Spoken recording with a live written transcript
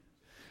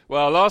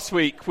Well, last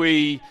week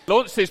we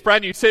launched this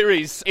brand new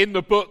series in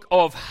the book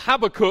of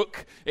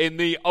Habukkuk in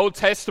the Old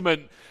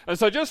Testament. And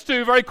so just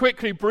to very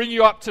quickly bring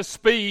you up to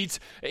speed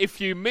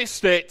if you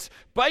missed it,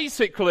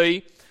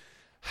 basically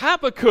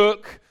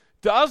Habakkuk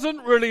doesn't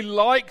really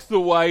like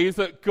the way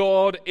that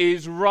God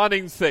is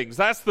running things.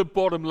 That's the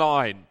bottom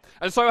line.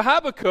 And so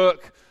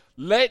Habakkuk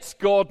lets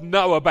God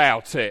know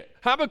about it.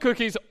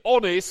 Habakkuk is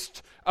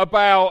honest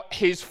about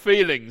his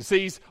feelings.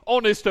 He's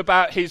honest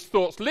about his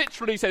thoughts.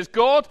 Literally says,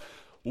 God,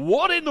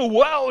 what in the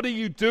world are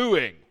you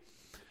doing?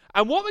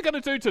 And what we're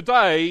going to do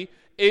today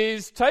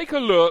is take a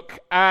look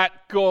at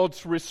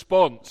God's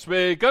response.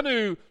 We're going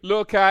to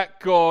look at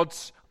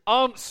God's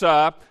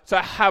answer to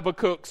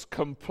Habakkuk's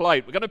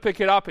complaint. We're going to pick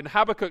it up in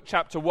Habakkuk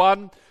chapter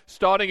 1,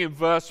 starting in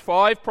verse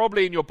 5.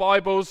 Probably in your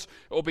Bibles,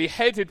 it will be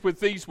headed with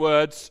these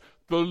words,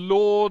 the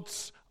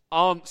Lord's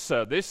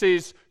answer. This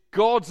is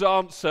God's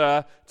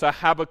answer to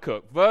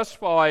Habakkuk. Verse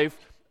 5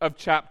 of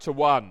chapter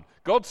 1.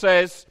 God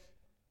says,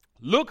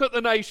 look at the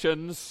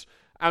nations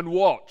and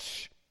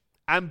watch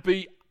and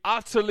be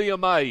utterly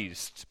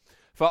amazed.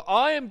 For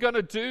I am going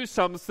to do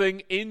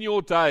something in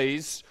your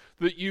days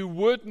that you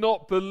would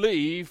not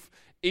believe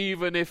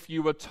even if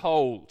you were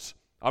told.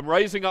 I'm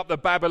raising up the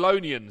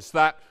Babylonians,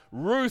 that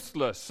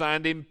ruthless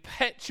and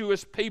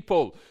impetuous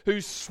people who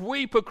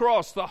sweep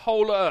across the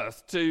whole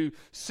earth to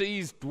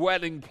seize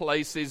dwelling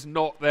places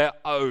not their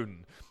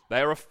own. They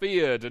are a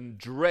feared and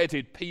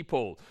dreaded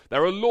people.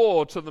 They're a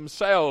law to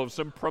themselves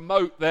and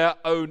promote their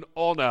own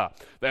honor.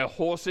 Their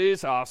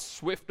horses are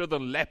swifter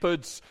than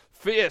leopards,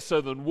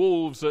 fiercer than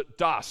wolves at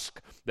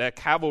dusk. Their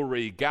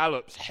cavalry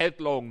gallops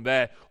headlong.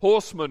 Their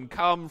horsemen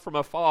come from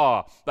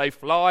afar. They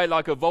fly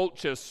like a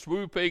vulture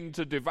swooping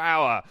to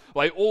devour.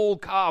 They all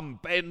come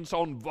bent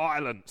on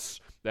violence.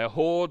 Their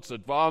hordes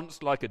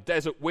advance like a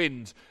desert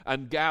wind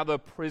and gather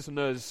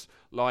prisoners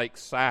like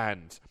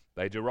sand.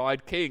 They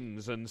deride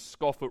kings and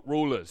scoff at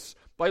rulers.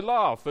 They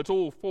laugh at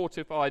all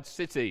fortified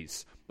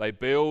cities. They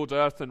build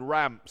earthen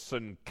ramps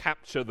and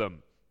capture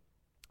them.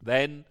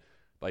 Then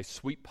they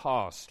sweep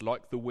past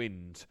like the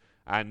wind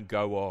and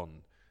go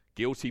on.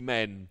 Guilty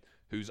men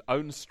whose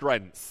own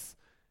strength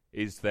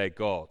is their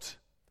God.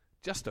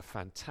 Just a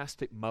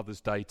fantastic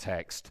Mother's Day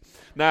text.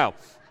 Now,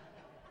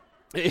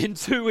 in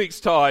 2 weeks'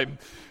 time,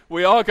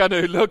 we are going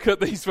to look at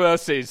these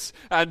verses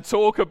and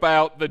talk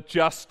about the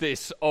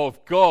justice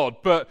of God.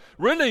 But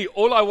really,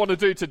 all I want to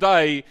do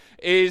today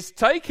is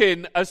take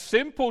in a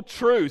simple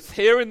truth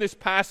here in this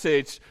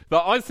passage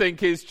that I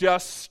think is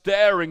just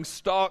staring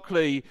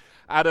starkly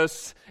at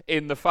us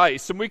in the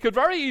face. And we could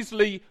very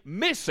easily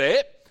miss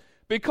it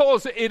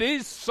because it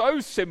is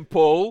so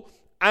simple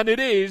and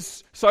it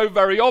is so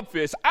very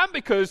obvious. And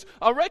because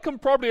I reckon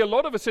probably a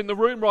lot of us in the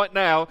room right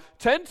now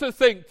tend to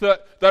think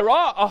that there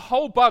are a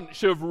whole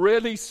bunch of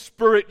really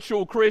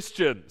spiritual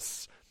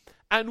Christians.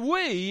 And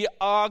we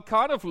are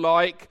kind of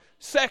like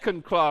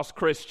second-class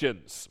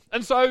Christians.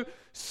 And so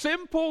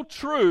simple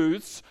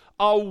truths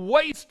are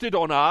wasted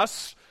on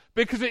us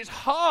because it's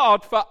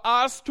hard for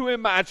us to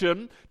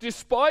imagine,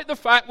 despite the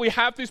fact we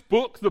have this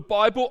book, the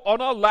Bible,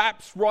 on our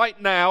laps right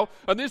now,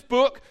 and this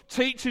book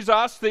teaches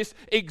us this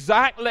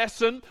exact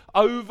lesson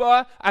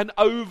over and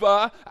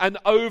over and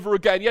over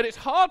again. Yet it's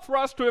hard for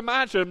us to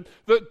imagine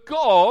that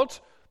God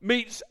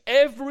meets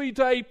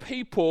everyday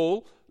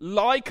people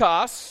like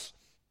us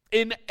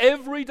in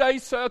everyday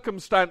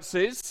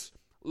circumstances,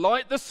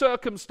 like the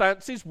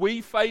circumstances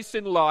we face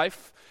in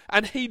life,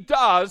 and He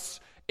does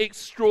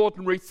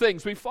extraordinary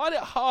things. We find it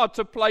hard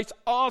to place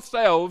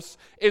ourselves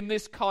in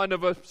this kind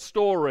of a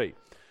story.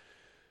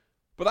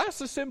 But that's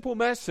the simple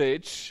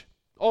message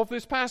of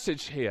this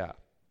passage here.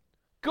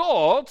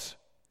 God,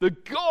 the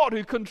God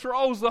who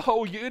controls the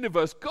whole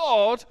universe,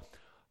 God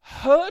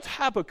heard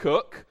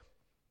Habakkuk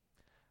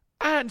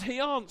and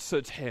He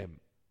answered him.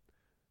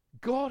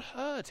 God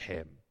heard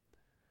him.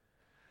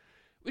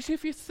 Which,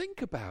 if you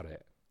think about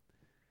it,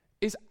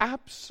 is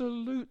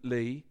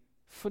absolutely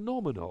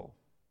phenomenal.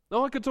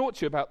 Now, I could talk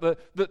to you about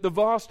the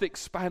vast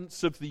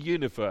expanse of the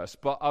universe,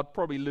 but I'd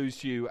probably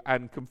lose you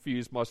and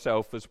confuse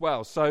myself as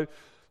well. So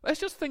let's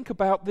just think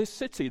about this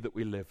city that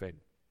we live in.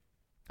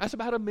 That's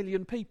about 1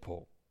 million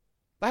people.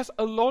 That's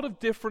a lot of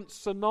different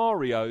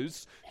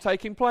scenarios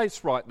taking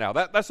place right now.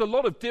 That's a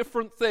lot of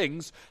different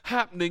things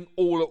happening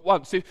all at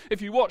once.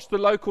 If you watched the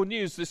local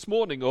news this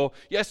morning or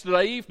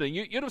yesterday evening,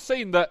 you'd have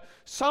seen that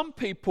some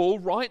people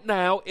right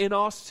now in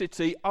our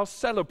city are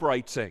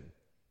celebrating.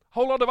 A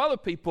whole lot of other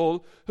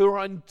people who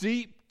are in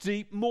deep,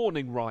 deep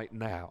mourning right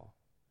now.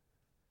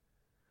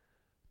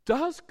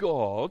 Does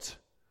God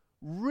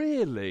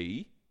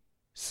really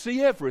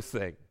see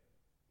everything?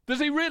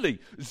 Does He really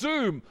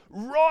zoom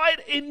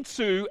right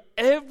into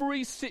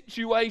every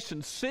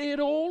situation, see it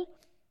all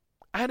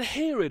and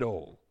hear it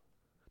all?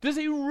 Does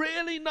He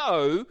really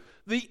know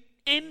the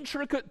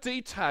intricate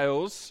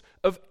details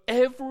of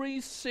every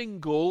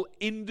single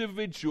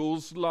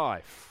individual's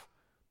life?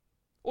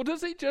 Or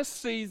does He just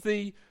see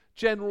the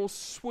general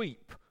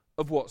sweep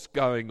of what's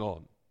going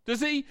on?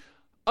 Does He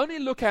only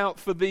look out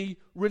for the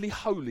really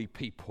holy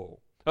people?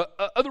 Are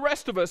the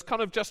rest of us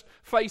kind of just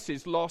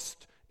faces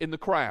lost in the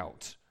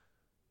crowd.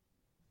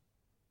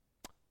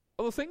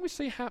 Well, the thing we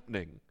see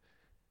happening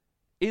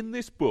in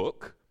this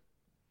book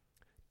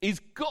is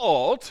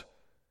God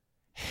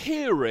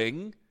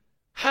hearing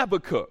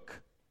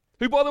Habakkuk,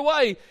 who, by the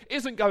way,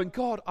 isn't going,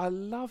 God, I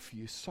love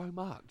you so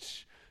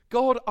much.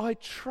 God, I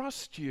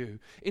trust you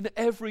in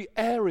every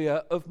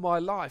area of my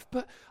life.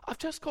 But I've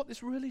just got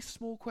this really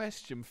small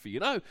question for you.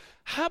 No,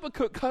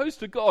 Habakkuk goes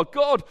to God.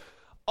 God,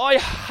 I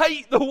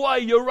hate the way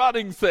you're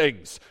running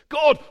things.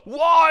 God,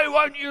 why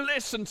won't you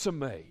listen to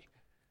me?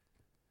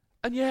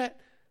 And yet,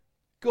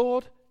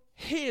 God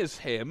hears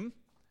him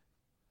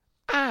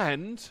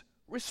and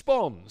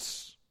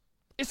responds.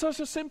 It's such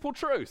a simple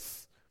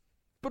truth,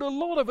 but a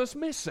lot of us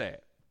miss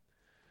it.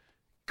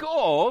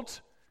 God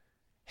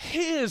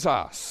hears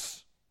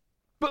us,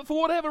 but for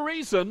whatever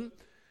reason,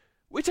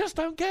 we just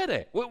don't get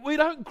it. We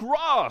don't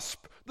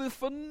grasp the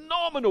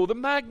phenomenal, the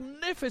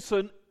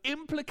magnificent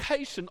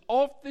implication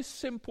of this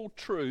simple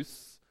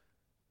truth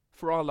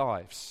for our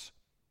lives.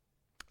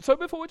 So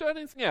before we do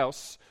anything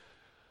else,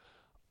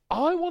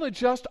 I want to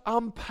just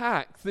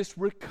unpack this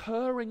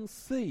recurring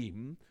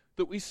theme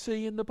that we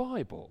see in the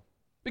Bible.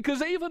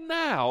 Because even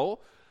now,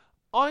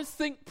 I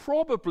think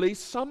probably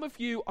some of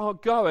you are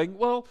going,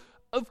 well,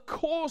 of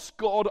course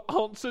God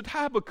answered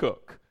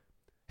Habakkuk.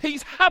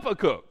 He's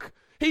Habakkuk.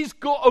 He's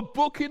got a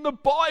book in the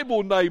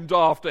Bible named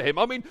after him.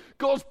 I mean,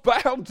 God's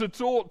bound to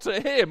talk to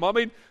him. I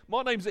mean,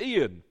 my name's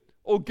Ian,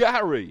 or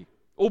Gary,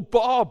 or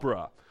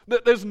Barbara.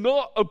 There's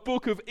not a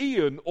book of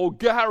Ian or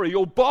Gary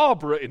or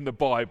Barbara in the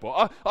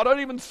Bible. I don't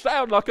even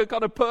sound like a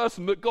kind of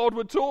person that God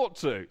would talk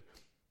to.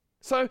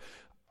 So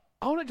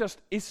I want to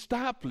just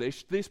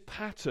establish this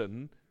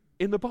pattern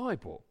in the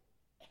Bible.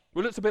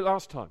 We looked a bit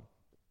last time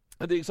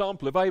at the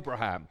example of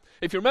Abraham.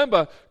 If you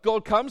remember,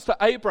 God comes to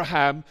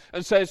Abraham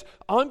and says,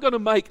 I'm going to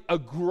make a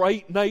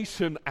great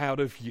nation out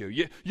of you.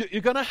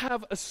 You're going to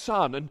have a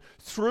son, and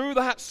through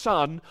that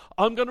son,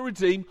 I'm going to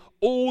redeem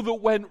all that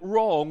went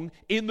wrong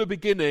in the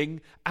beginning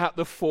at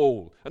the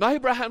fall. And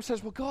Abraham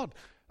says, well, God,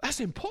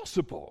 that's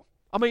impossible.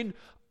 I mean,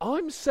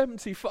 I'm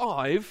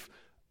 75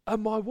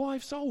 and my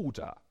wife's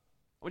older.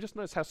 I just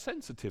notice how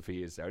sensitive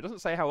he is there. It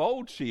doesn't say how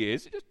old she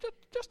is,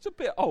 just a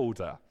bit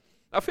older.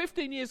 Now,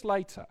 15 years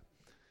later,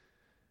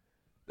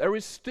 there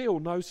is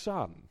still no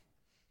son.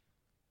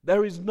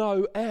 There is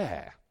no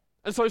heir.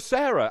 And so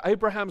Sarah,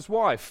 Abraham's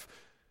wife,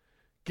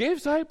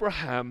 gives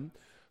Abraham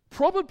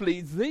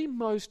probably the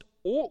most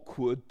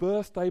awkward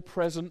birthday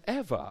present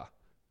ever.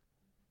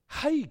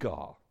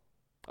 Hagar.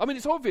 I mean,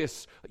 it's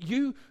obvious.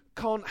 You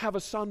can't have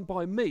a son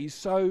by me,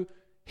 so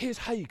here's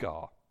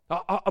Hagar.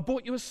 I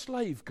bought you a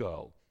slave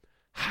girl.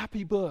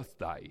 Happy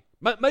birthday.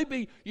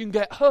 Maybe you can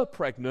get her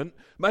pregnant.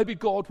 Maybe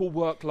God will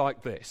work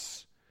like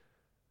this.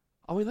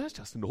 I mean, that's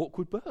just an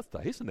awkward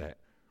birthday, isn't it?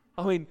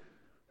 I mean,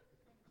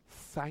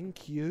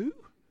 thank you,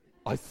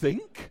 I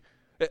think.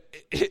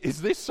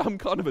 Is this some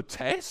kind of a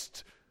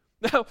test?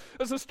 Now,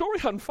 as the story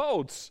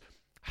unfolds,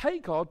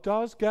 Hagar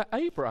does get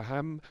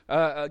Abraham,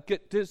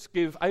 does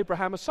give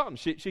Abraham a son.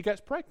 She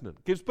gets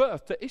pregnant, gives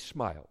birth to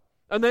Ishmael.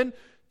 And then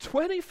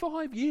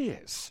 25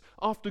 years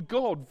after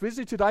God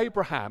visited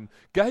Abraham,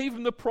 gave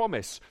him the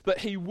promise that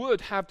he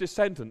would have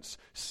descendants,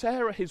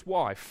 Sarah, his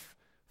wife,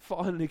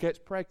 finally gets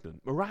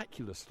pregnant,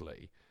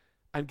 miraculously,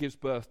 and gives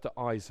birth to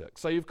Isaac.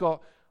 So you've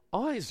got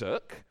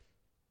Isaac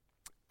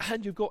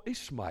and you've got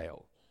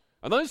Ishmael.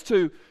 And those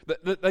two,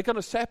 they're going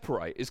to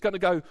separate. It's going to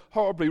go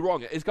horribly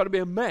wrong. It's going to be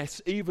a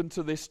mess even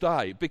to this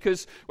day.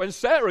 Because when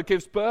Sarah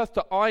gives birth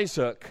to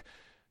Isaac,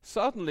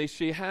 suddenly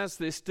she has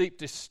this deep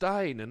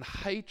disdain and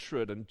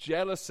hatred and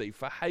jealousy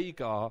for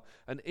Hagar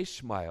and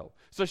Ishmael.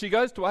 So she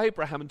goes to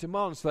Abraham and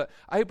demands that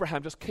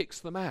Abraham just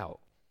kicks them out.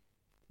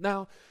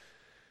 Now,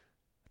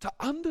 to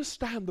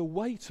understand the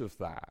weight of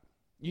that,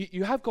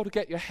 you have got to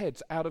get your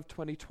heads out of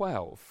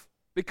 2012.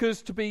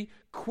 Because to be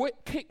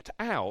kicked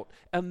out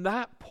at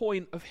that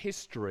point of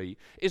history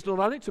is not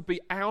only to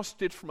be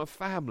ousted from a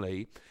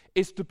family,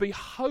 it's to be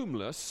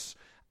homeless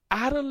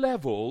at a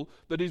level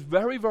that is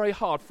very, very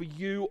hard for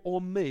you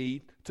or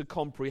me to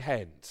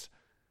comprehend.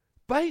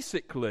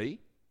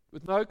 Basically,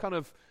 with no kind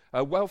of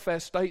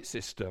welfare state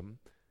system,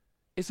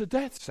 it's a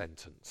death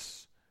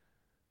sentence.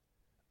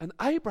 And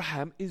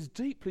Abraham is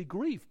deeply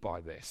grieved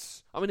by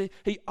this. I mean,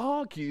 he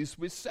argues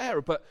with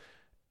Sarah, but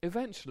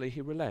eventually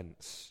he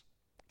relents.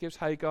 Gives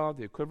Hagar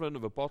the equivalent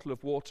of a bottle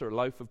of water, a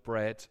loaf of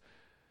bread.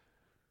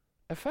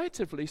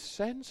 Effectively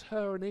sends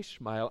her and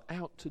Ishmael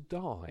out to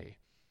die.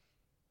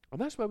 And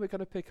that's where we're going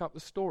to pick up the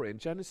story in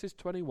Genesis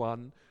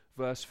 21,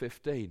 verse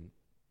 15.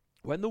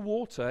 When the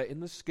water in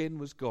the skin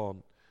was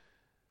gone,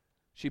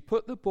 she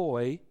put the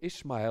boy,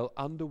 Ishmael,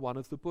 under one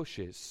of the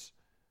bushes.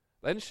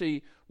 Then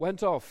she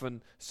went off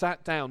and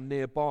sat down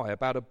nearby,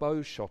 about a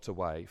bow shot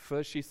away,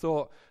 for she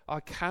thought, I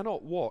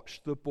cannot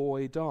watch the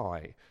boy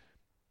die.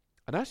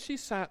 And as she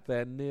sat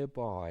there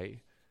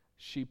nearby,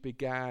 she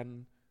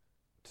began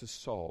to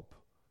sob.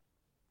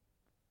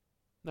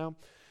 Now,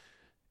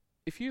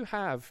 if you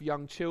have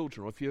young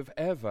children, or if you've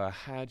ever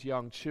had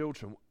young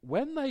children,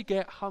 when they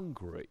get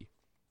hungry,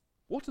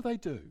 what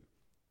do?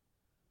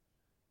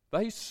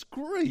 They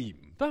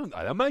scream, don't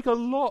they? They make a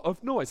lot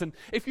of noise. And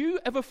if you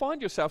ever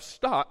find yourself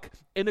stuck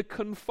in a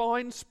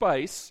confined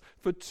space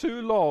for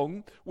too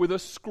long with a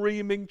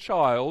screaming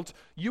child,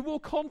 you will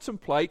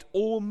contemplate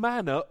all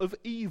manner of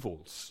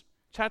evils.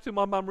 Chatted with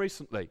my mum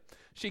recently.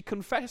 She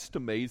confessed to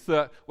me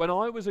that when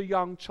I was a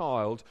young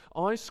child,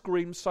 I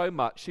screamed so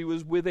much she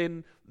was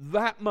within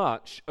that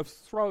much of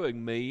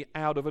throwing me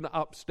out of an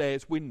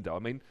upstairs window. I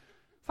mean,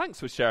 thanks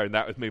for sharing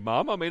that with me,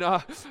 Mum. I mean,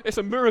 it's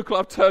a miracle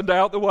I've turned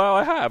out the way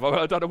I have.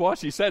 I don't know why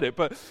she said it,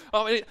 but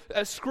I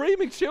mean,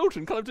 screaming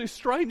children kind of do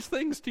strange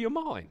things to your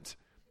mind.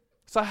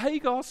 So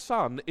Hagar's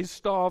son is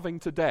starving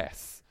to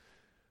death.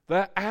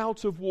 They're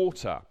out of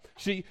water.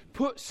 She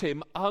puts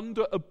him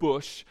under a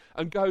bush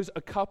and goes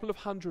a couple of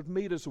 100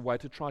 meters away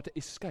to try to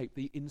escape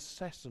the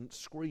incessant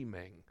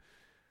screaming.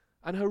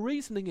 And her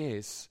reasoning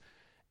is,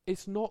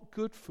 it's not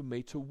good for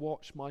me to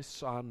watch my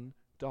son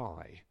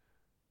die.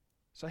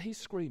 So he's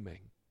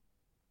screaming.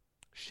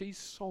 She's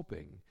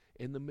sobbing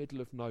in the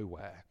middle of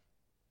nowhere.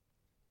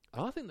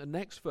 And I think the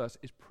next verse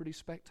is pretty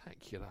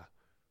spectacular.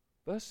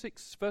 Verse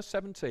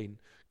 17,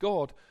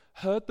 God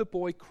heard the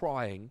boy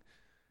crying,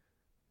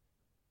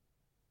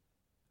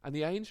 and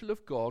the angel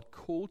of God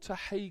called to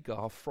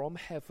Hagar from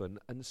heaven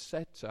and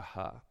said to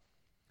her,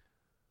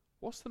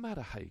 "What's the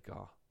matter,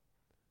 Hagar?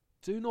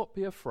 Do not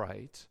be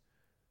afraid.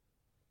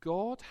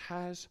 God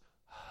has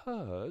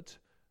heard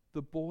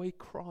the boy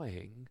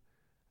crying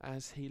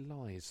as he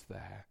lies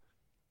there."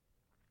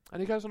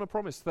 And he goes on to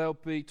promise there'll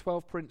be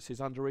 12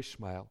 princes under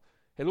Ishmael.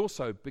 He'll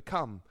also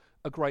become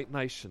a great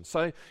nation.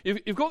 So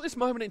you've got this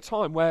moment in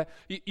time where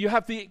you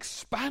have the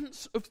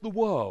expanse of the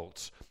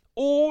world,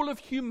 all of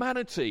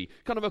humanity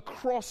kind of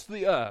across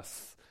the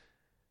earth.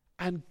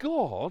 And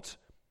God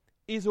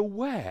is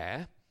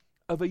aware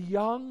of a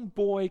young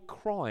boy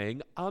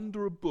crying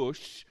under a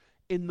bush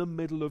in the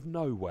middle of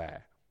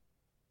nowhere.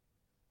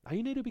 Now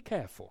you need to be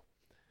careful.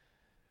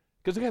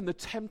 Because again, the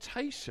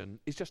temptation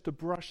is just to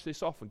brush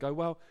this off and go,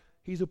 well,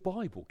 he's a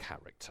Bible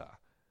character.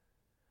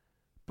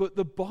 But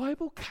the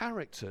Bible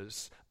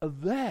characters are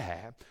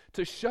there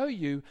to show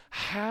you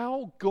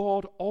how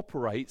God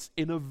operates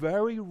in a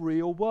very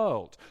real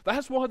world.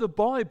 That's why the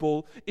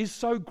Bible is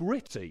so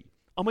gritty.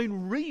 I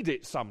mean, read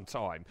it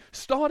sometime.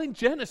 Start in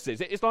Genesis.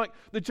 It's like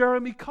the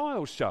Jeremy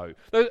Kyle show.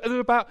 There's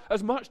about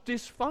as much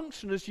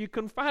dysfunction as you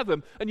can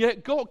fathom, and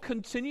yet God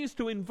continues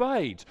to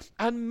invade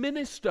and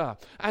minister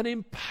and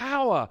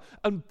empower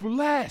and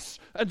bless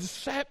and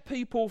set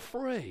people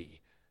free.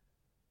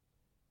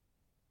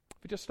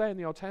 If we just stay in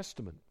the Old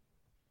Testament,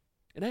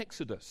 in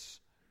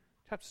Exodus,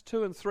 chapters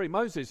 2 and 3,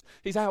 Moses,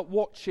 he's out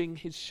watching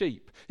his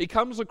sheep. He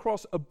comes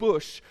across a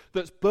bush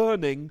that's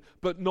burning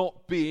but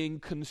not being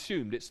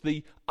consumed. It's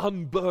the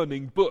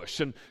unburning bush.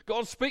 And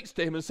God speaks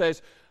to him and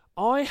says,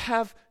 I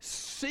have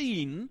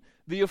seen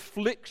the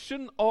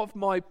affliction of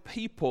my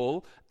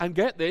people, and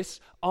get this,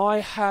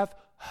 I have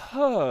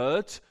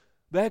heard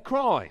their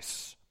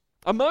cries.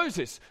 And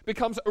Moses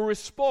becomes a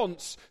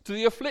response to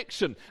the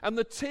affliction and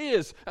the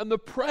tears and the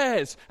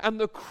prayers and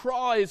the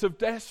cries of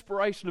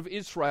desperation of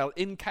Israel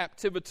in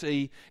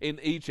captivity in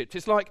Egypt.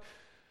 It's like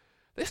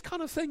this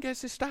kind of thing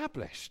gets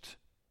established.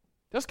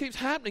 It just keeps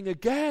happening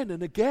again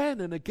and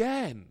again and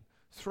again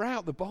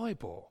throughout the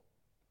Bible.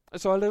 And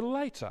so a little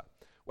later,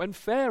 when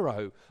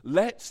Pharaoh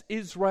lets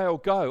Israel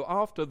go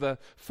after the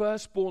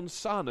firstborn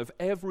son of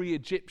every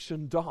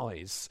Egyptian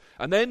dies,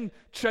 and then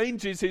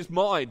changes his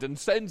mind and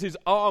sends his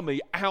army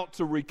out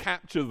to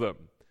recapture them.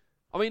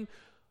 I mean,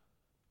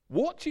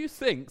 what do you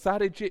think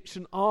that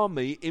Egyptian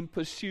army in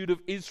pursuit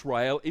of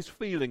Israel is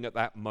feeling at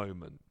that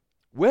moment?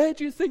 Where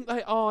do you think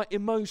they are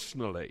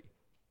emotionally?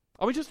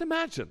 I mean, just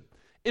imagine,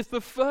 if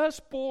the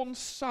firstborn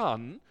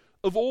son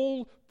of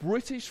all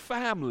British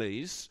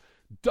families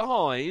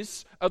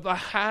dies at the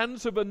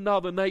hands of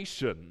another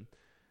nation,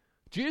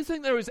 do you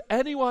think there is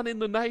anyone in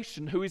the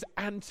nation who is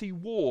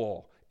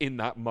anti-war in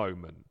that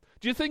moment?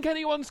 Do you think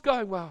anyone's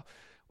going, well,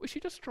 we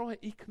should just try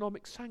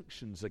economic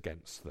sanctions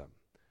against them?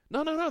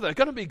 No, they're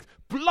going to be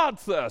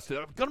bloodthirsty.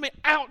 They're going to be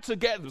out to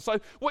get them. So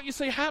what you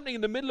see happening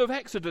in the middle of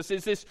Exodus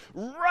is this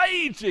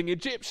raging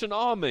Egyptian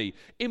army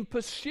in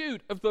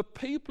pursuit of the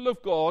people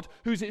of God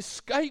whose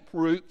escape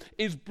route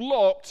is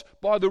blocked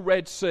by the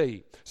Red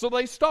Sea. So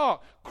they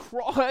start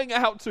crying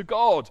out to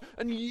God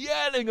and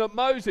yelling at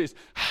Moses,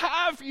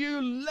 have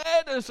you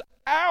led us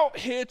out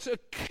here to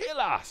kill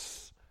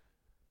us?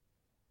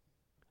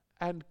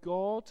 And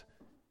God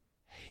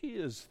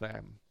hears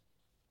them.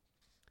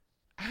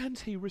 And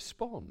he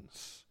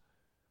responds.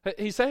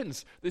 He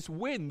sends this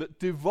wind that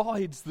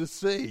divides the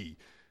sea.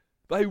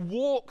 They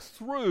walk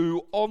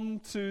through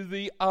onto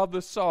the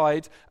other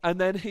side, and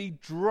then he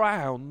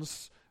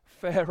drowns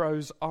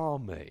Pharaoh's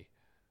army.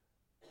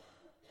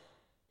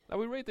 Now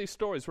we read these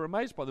stories, we're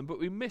amazed by them, but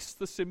we miss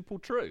the simple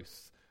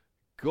truth.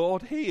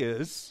 God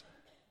hears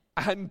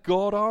and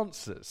God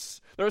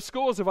answers. There are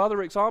scores of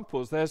other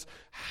examples. There's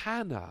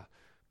Hannah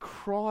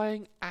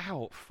crying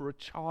out for a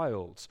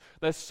child.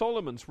 There's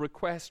Solomon's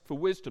request for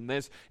wisdom.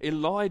 There's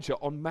Elijah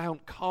on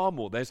Mount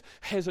Carmel. There's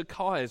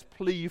Hezekiah's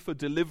plea for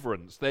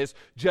deliverance. There's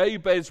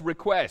Jabez's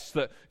request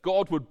that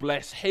God would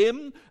bless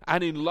him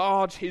and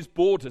enlarge his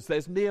borders.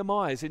 There's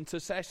Nehemiah's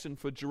intercession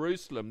for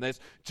Jerusalem. There's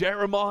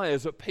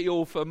Jeremiah's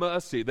appeal for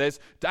mercy. There's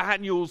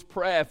Daniel's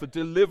prayer for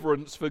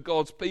deliverance for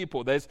God's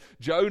people. There's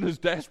Jonah's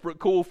desperate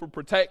call for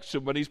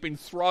protection when he's been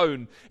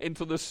thrown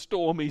into the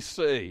stormy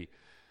sea.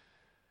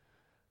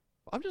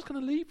 I'm just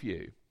going to leave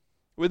you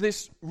with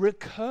this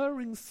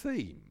recurring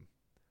theme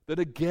that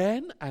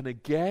again and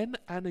again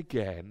and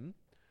again,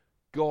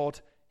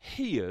 God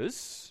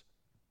hears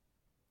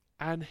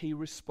and he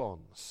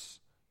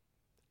responds.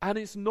 And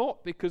it's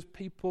not because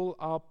people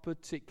are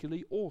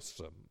particularly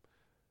awesome.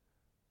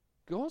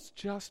 God's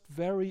just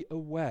very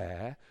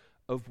aware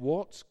of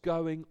what's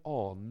going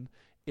on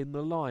in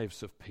the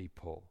lives of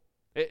people.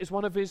 It is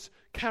one of his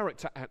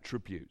character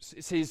attributes.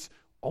 It's his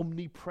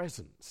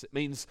omnipresence. It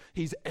means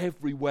he's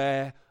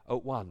everywhere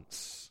at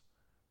once.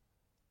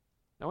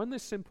 Now, when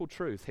this simple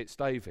truth hits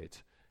David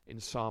in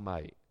Psalm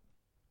 8,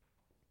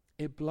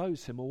 it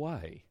blows him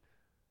away.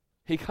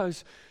 He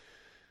goes,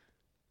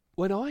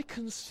 when I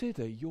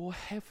consider your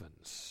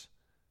heavens,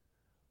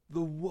 the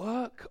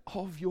work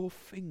of your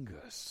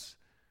fingers,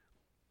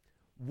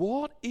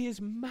 what is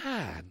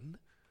man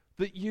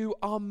that you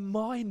are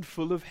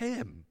mindful of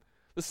him?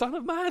 The Son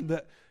of Man,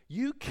 that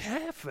you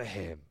care for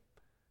him.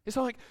 It's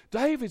like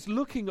David's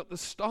looking at the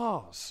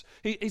stars.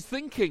 He's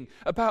thinking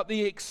about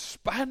the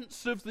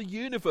expanse of the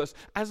universe,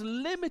 as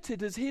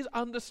limited as his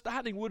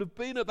understanding would have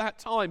been at that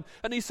time.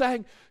 And he's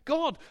saying,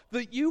 God,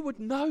 that you would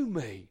know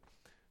me,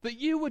 that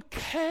you would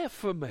care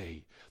for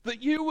me,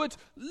 that you would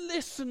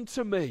listen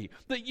to me,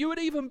 that you would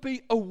even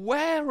be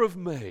aware of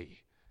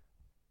me.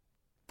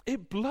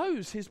 It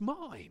blows his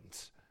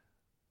mind.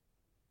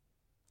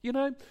 You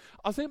know,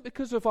 I think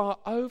because of our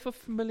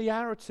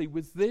over-familiarity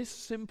with this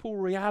simple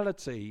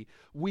reality,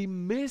 we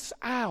miss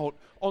out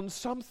on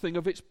something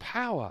of its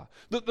power.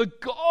 That the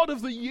God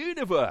of the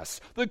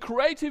universe, the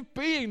creative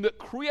being that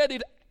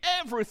created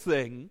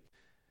everything,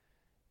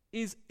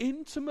 is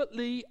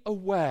intimately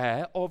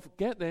aware of,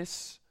 get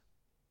this,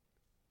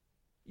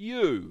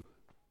 you.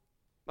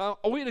 Now,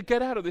 are we going to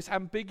get out of this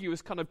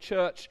ambiguous kind of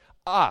church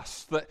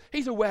us, that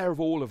he's aware of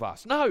all of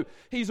us? No,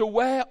 he's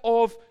aware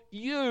of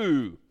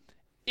you.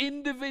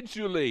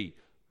 Individually,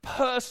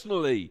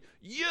 personally,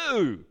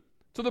 you,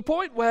 to the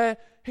point where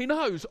he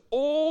knows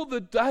all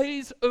the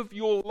days of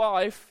your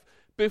life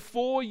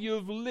before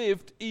you've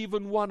lived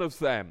even one of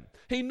them.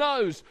 He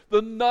knows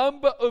the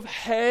number of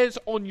hairs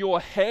on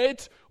your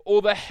head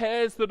or the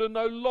hairs that are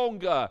no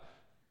longer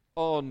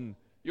on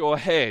your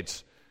head.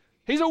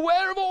 He's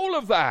aware of all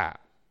of that.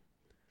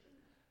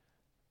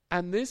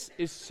 And this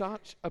is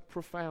such a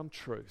profound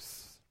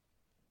truth.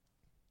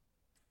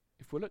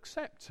 If we'll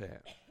accept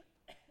it,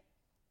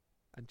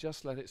 and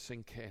just let it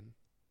sink in.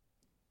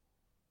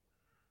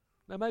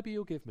 Now, maybe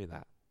you'll give me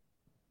that.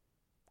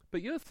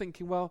 But you're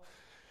thinking, well,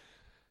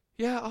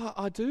 yeah,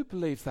 I do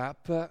believe that,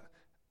 but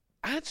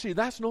actually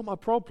that's not my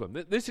problem.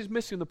 This is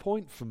missing the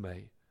point for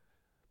me.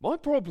 My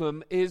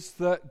problem is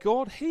that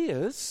God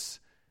hears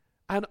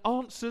and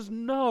answers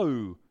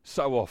no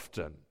so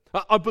often.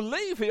 I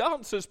believe he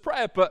answers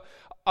prayer, but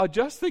I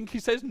just think he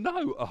says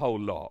no a whole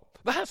lot.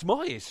 That's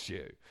my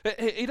issue.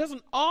 He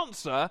doesn't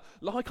answer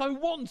like I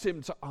want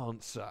him to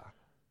answer.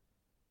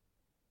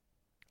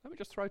 Let me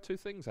just throw two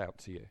things out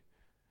to you.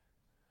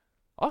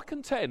 I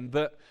contend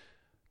that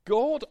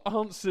God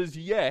answers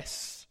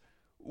yes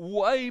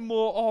way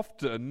more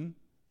often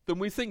than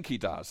we think he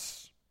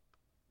does.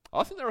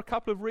 I think there are a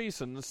couple of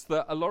reasons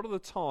that a lot of the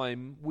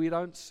time we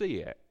don't see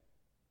it.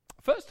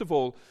 First of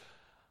all,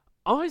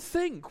 I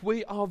think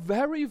we are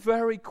very,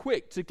 very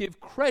quick to give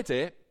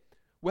credit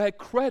where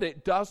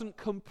credit doesn't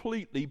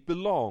completely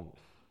belong.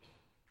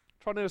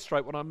 Try to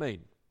illustrate what I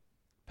mean.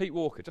 Pete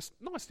Walker, just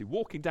nicely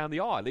walking down the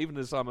aisle, even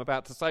as I'm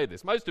about to say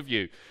this. Most of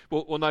you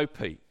will know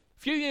Pete.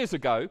 A few years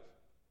ago,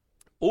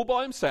 all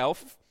by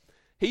himself,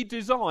 he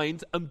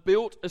designed and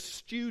built a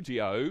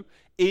studio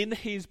in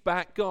his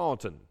back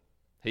garden.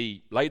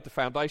 He laid the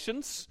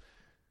foundations,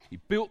 he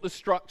built the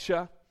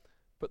structure,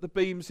 put the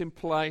beams in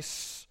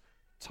place,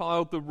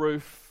 tiled the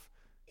roof,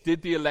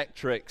 did the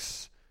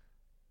electrics,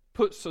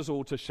 puts us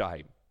all to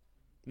shame.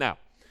 Now,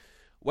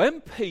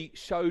 when Pete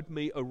showed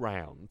me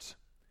around,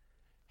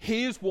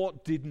 here's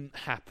what didn't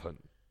happen.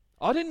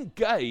 I didn't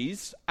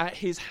gaze at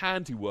his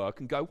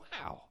handiwork and go,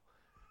 wow,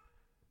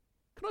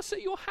 can I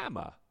see your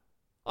hammer?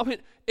 I mean,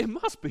 it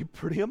must be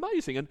pretty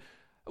amazing. And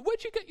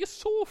where'd you get your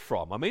saw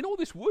from? I mean, all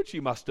this wood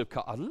you must have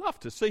cut. I'd love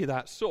to see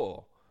that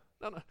saw.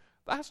 No,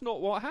 that's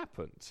not what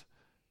happened.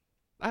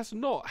 That's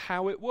not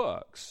how it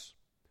works.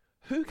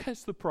 Who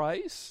gets the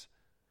praise?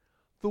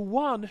 The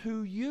one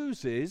who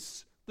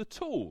uses the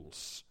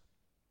tools.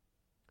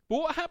 But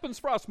what happens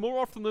for us more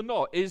often than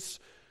not is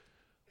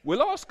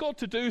we'll ask God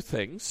to do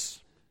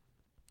things.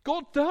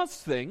 God does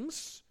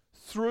things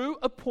through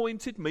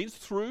appointed means,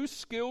 through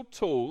skilled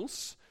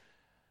tools.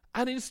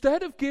 And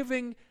instead of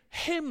giving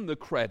him the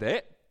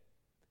credit,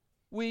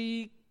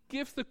 we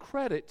give the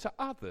credit to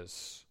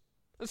others.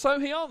 And so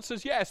he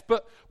answers yes,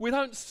 but we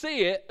don't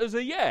see it as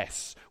a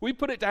yes. We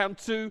put it down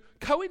to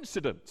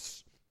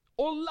coincidence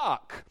or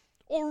luck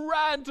or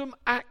random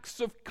acts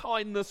of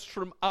kindness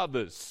from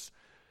others,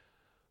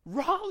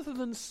 rather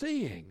than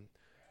seeing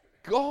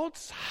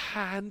God's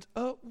hand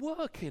at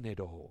work in it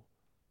all.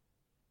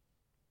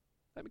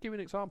 Let me give you an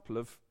example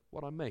of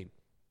what I mean.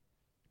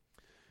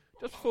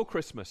 Just before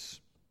Christmas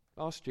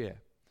last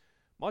year,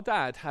 my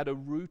dad had a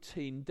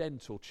routine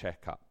dental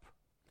checkup,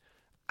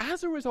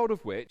 as a result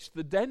of which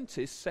the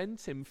dentist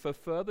sent him for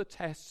further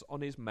tests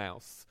on his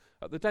mouth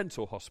at the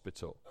dental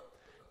hospital,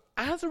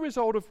 as a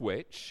result of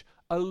which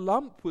a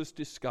lump was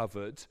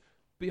discovered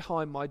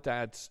behind my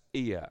dad's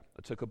ear.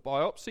 I took a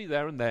biopsy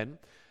there and then.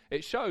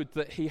 It showed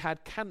that he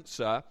had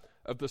cancer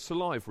of the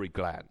salivary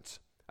gland.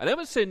 And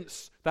ever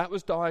since that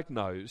was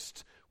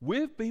diagnosed,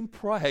 we've been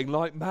praying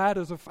like mad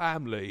as a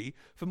family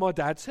for my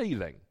dad's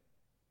healing.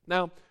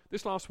 Now,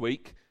 this last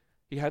week,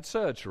 he had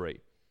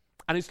surgery.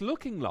 And it's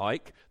looking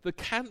like the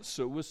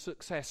cancer was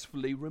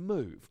successfully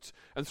removed.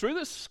 And through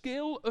the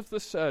skill of the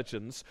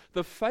surgeons,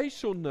 the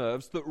facial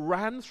nerves that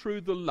ran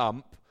through the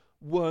lump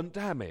weren't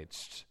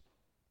damaged.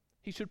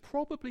 He should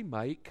probably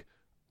make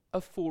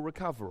a full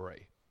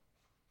recovery.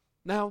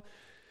 Now,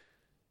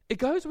 it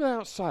goes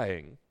without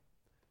saying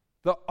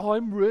that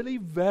I'm really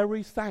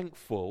very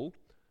thankful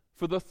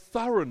for the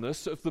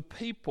thoroughness of the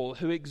people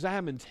who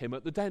examined him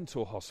at the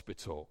dental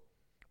hospital.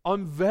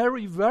 I'm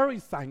very, very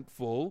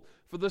thankful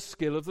for the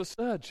skill of the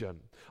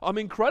surgeon. I'm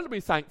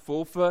incredibly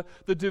thankful for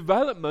the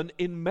development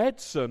in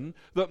medicine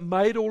that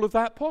made all of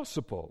that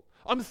possible.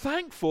 I'm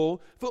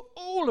thankful for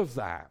all of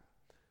that.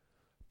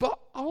 But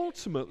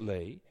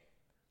ultimately,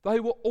 they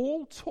were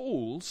all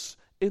tools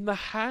in the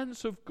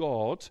hands of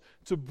God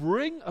to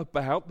bring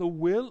about the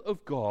will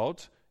of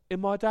God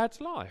in my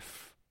dad's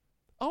life.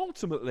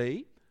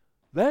 Ultimately,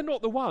 they're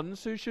not the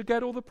ones who should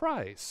get all the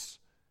praise.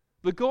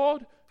 The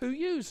God who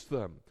used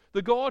them,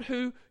 the God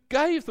who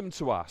gave them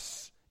to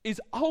us,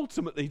 is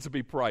ultimately to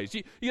be praised.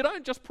 You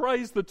don't just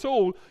praise the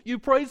tool, you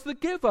praise the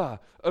giver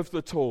of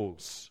the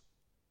tools.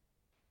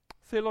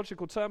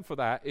 Theological term for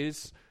that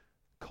is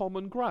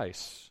common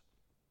grace.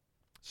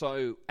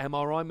 So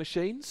MRI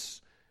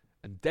machines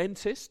and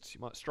dentists,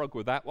 you might struggle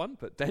with that one,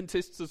 but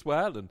dentists as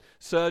well, and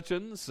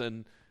surgeons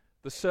and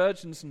the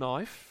surgeon's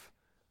knife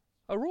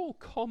are all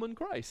common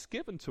grace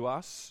given to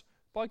us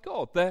by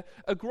God. They're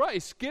a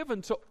grace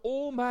given to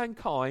all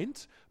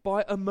mankind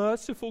by a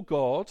merciful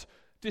God,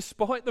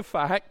 despite the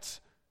fact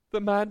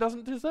that man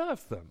doesn't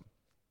deserve them.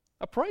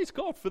 I praise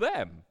God for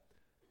them.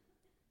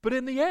 But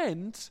in the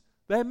end,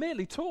 they're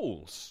merely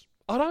tools.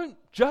 I don't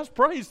just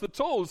praise the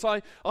tools.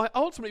 I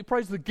ultimately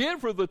praise the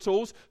giver of the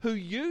tools who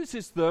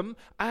uses them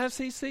as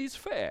he sees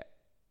fit.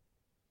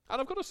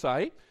 And I've got to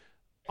say,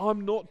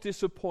 I'm not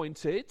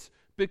disappointed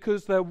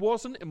because there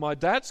wasn't, in my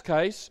dad's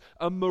case,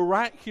 a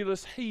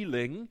miraculous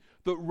healing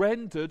that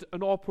rendered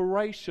an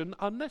operation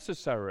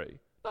unnecessary.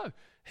 No,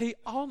 he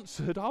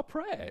answered our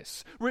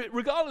prayers.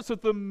 Regardless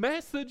of the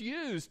method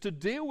used to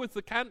deal with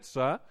the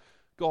cancer,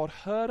 God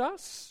heard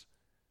us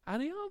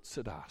and he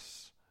answered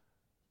us.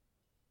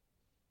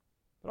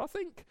 But I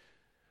think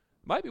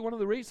maybe one of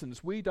the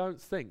reasons we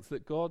don't think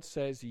that God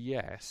says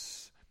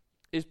yes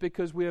is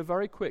because we are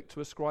very quick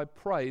to ascribe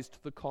praise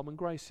to the common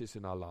graces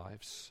in our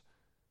lives,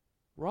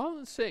 rather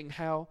than seeing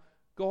how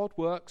God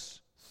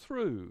works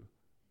through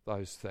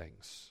those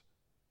things.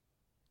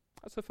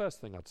 That's the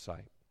first thing I'd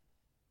say.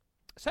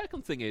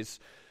 Second thing is,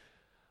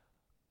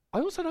 I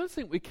also don't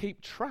think we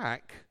keep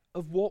track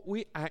of what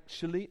we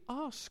actually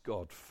ask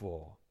God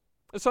for.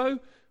 So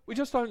we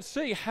just don't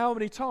see how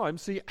many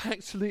times he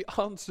actually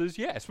answers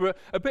yes. We're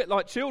a bit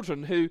like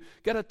children who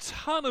get a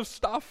ton of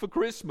stuff for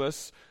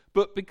Christmas,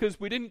 but because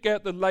we didn't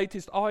get the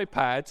latest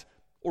iPad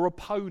or a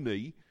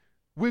pony,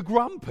 we're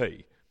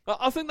grumpy.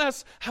 I think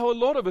that's how a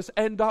lot of us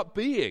end up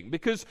being,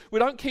 because we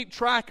don't keep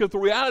track of the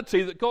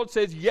reality that God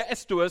says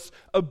yes to us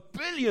 1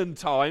 billion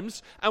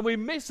times, and we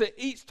miss it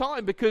each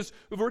time because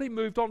we've already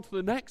moved on to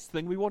the next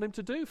thing we want him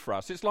to do for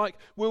us. It's like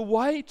we're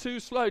way too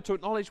slow to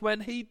acknowledge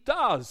when he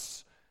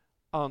does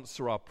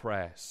answer our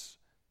prayers.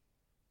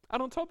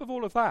 And on top of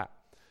all of that,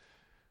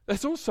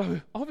 there's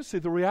also obviously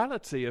the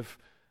reality of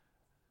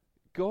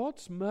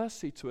God's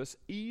mercy to us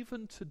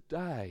even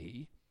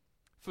today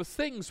for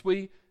things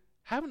we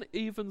haven't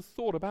even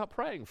thought about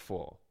praying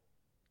for.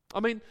 I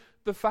mean,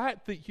 the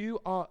fact that you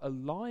are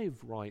alive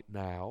right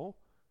now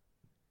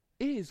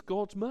is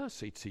God's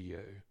mercy to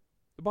you.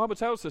 The Bible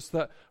tells us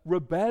that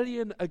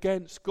rebellion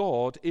against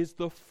God is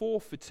the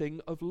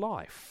forfeiting of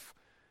life.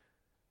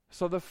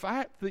 So the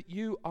fact that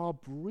you are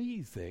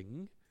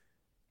breathing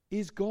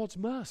is God's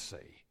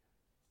mercy.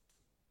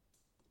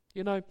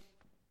 You know,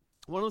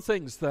 one of the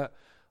things that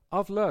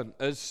I've learned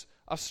as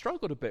I've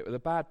struggled a bit with a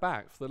bad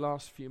back for the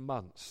last few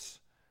months,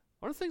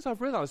 one of the things I've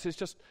realised is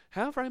just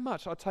how very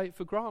much I take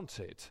for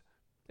granted.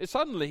 It's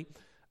suddenly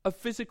a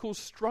physical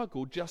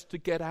struggle just to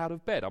get out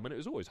of bed. I mean, it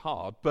was always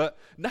hard, but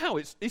now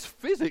it's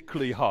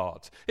physically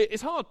hard.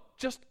 It's hard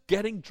just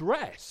getting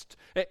dressed.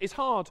 It's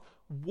hard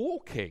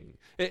walking.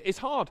 It's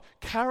hard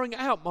carrying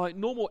out my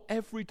normal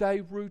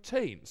everyday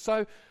routine.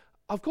 So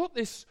I've got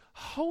this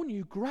whole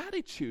new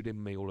gratitude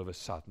in me all of a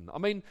sudden. I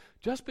mean,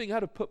 just being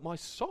able to put my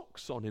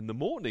socks on in the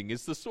morning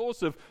is the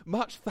source of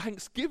much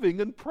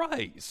thanksgiving and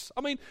praise.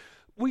 I mean,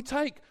 we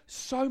take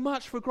so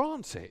much for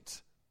granted.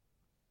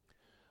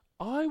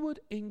 I would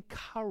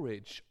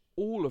encourage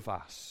all of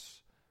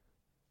us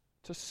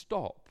to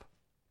stop,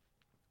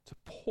 to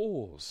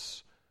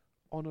pause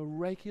on a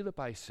regular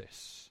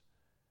basis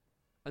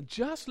and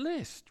just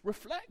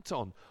reflect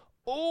on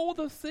all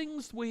the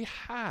things we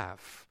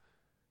have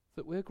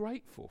that we're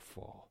grateful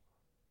for.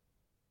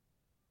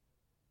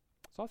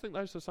 So I think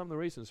those are some of the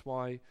reasons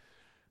why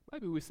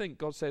maybe we think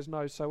God says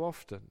no so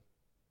often.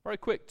 Very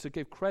quick to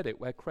give credit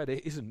where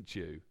credit isn't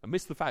due and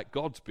miss the fact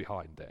God's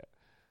behind it.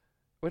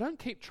 We don't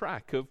keep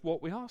track of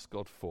what we ask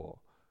God for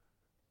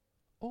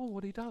or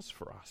what he does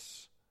for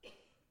us.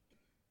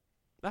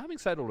 Now, having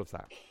said all of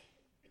that,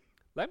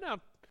 let me now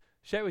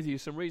share with you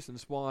some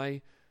reasons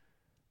why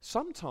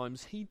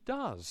sometimes he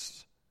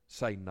does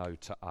say no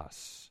to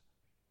us.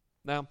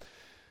 Now,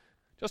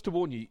 just to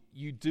warn you,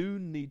 you do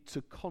need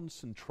to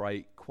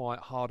concentrate quite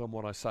hard on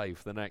what I say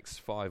for the next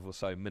 5 or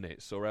so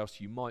minutes, or else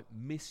you might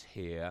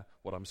mishear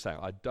what I'm saying.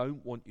 I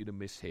don't want you to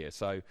mishear,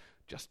 so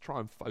just try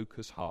and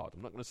focus hard.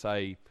 I'm not going to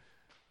say,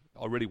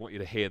 I really want you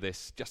to hear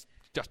this.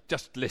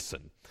 Just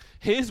listen.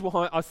 Here's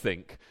why I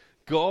think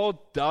God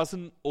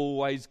doesn't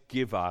always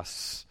give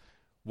us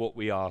what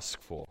we ask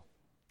for.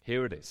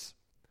 Here it is.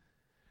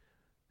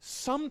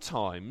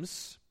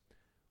 Sometimes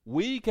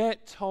we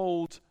get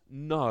told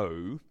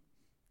no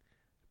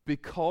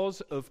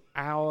because of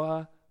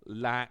our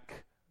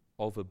lack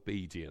of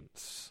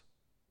obedience.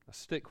 Now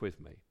stick with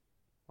me.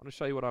 I want to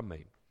show you what I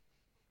mean.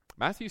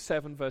 Matthew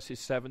 7, verses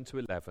 7 to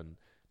 11,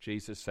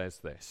 Jesus says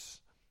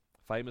this.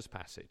 Famous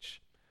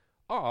passage.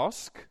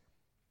 Ask,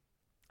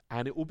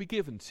 and it will be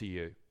given to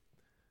you.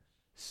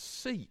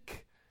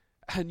 Seek,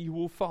 and you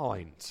will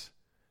find.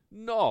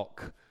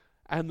 Knock,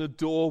 and the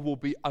door will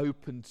be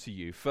opened to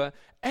you. For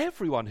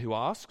everyone who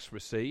asks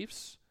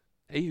receives.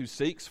 He who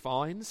seeks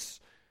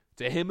finds.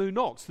 To him who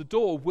knocks, the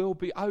door will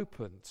be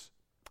opened.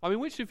 I mean,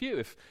 which of you,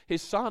 if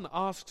his son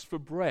asks for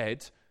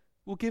bread,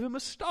 will give him a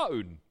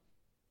stone?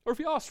 Or if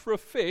he asks for a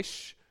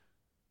fish,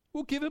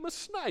 will give him a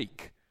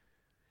snake?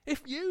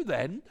 If you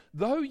then,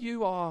 though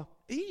you are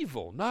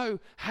evil, know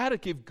how to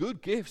give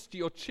good gifts to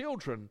your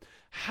children,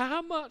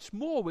 how much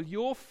more will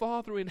your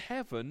Father in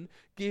heaven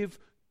give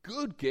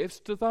good gifts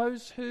to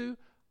those who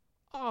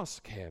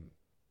ask him?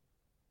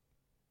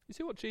 You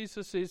see what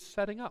Jesus is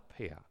setting up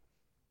here?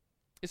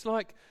 It's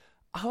like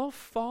our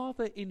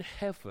Father in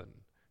heaven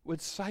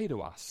would say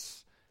to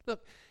us,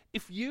 look,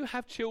 if you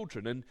have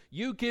children and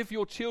you give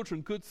your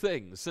children good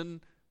things and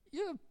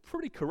you're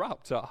pretty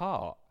corrupt at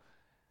heart,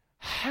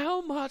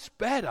 how much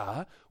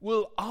better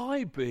will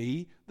I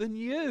be than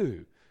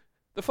you?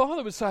 The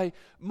Father would say,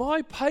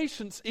 my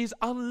patience is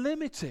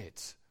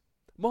unlimited.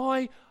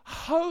 My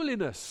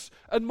holiness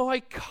and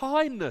my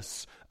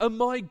kindness and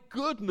my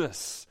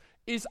goodness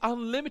is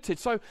unlimited.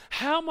 So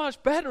how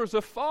much better as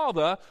a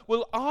father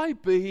will I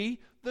be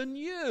than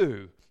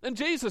you? And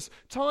Jesus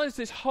ties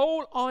this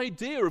whole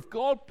idea of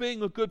God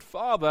being a good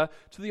father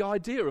to the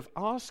idea of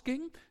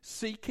asking,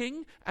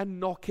 seeking, and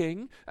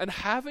knocking, and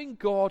having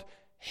God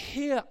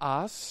hear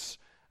us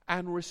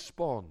and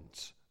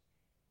respond.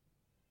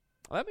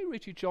 Let me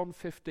read you John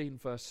 15,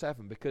 verse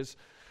 7, because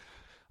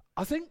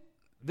I think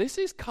this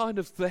is kind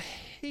of the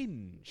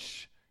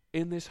hinge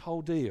in this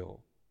whole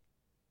deal.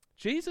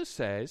 Jesus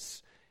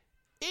says,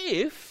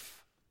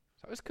 if,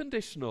 so it's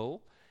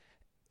conditional,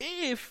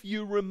 if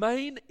you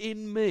remain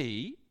in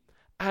me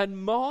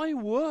and my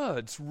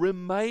words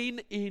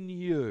remain in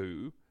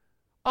you,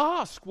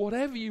 ask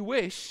whatever you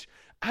wish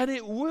and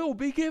it will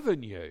be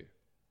given you.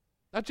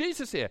 Now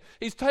Jesus here,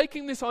 he's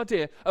taking this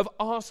idea of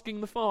asking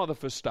the Father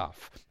for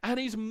stuff and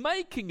he's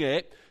making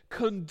it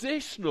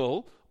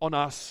conditional on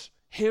us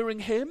hearing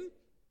him,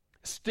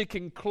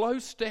 sticking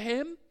close to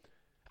him,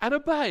 and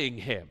obeying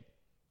him.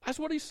 That's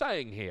what he's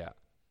saying here.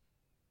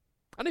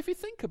 And if you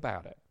think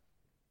about it,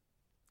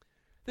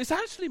 this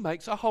actually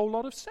makes a whole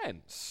lot of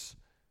sense.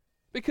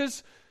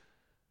 Because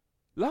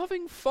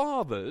loving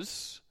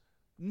fathers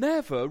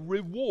never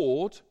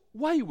reward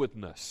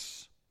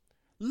waywardness.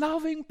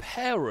 Loving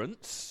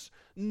parents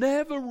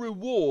never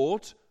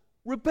reward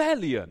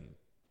rebellion.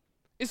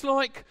 It's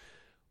like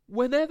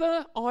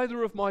whenever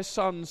either of my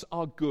sons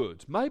are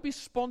good, maybe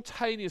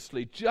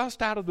spontaneously,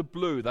 just out of the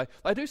blue,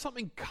 they do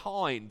something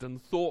kind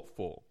and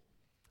thoughtful,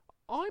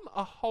 I'm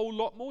a whole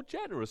lot more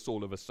generous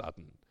all of a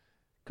sudden.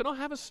 Can I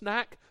have a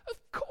snack? Of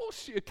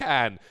course you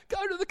can.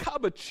 Go to the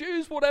cupboard,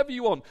 choose whatever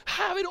you want.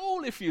 Have it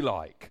all if you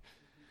like.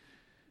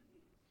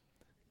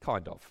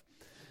 Kind of.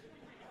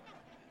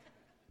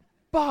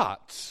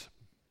 But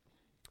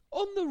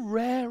On the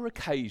rare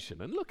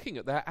occasion, and looking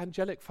at their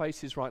angelic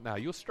faces right now,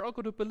 you'll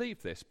struggle to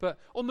believe this, but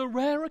on the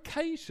rare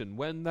occasion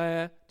when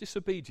they're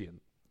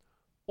disobedient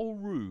or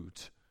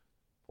rude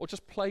or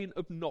just plain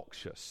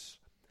obnoxious,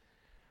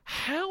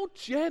 how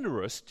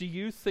generous do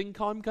you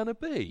think I'm going to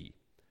be?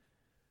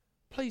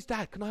 Please,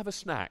 Dad, can I have a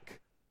snack?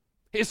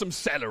 Here's some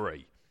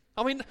celery.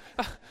 I mean,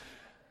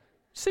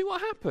 see what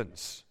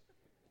happens.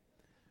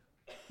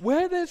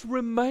 Where there's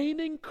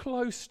remaining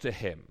close to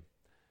him,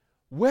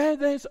 where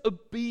there's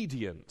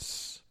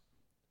obedience,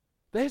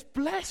 there's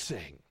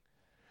blessing.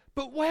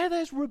 But where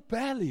there's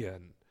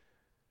rebellion,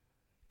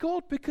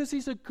 God, because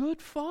he's a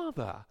good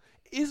father,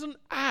 isn't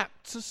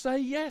apt to say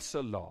yes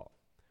a lot.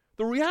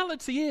 The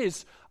reality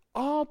is,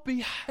 our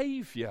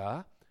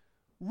behavior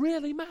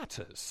really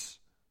matters.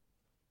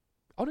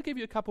 I want to give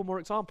you a couple more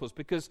examples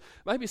because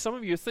maybe some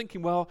of you are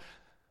thinking, well,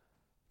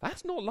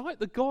 that's not like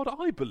the God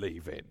I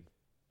believe in.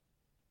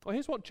 Well,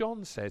 here's what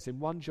John says in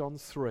 1 John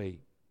 3.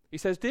 He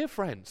says, "Dear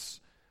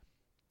friends,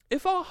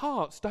 if our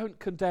hearts don't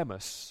condemn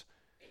us,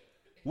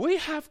 we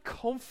have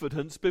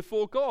confidence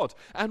before God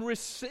and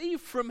receive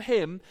from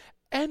him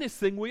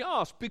anything we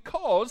ask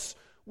because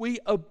we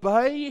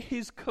obey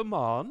his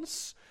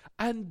commands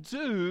and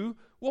do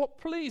what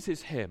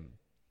pleases him."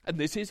 And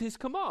this is his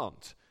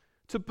command,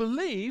 to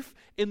believe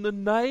in the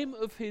name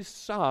of his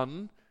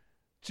Son,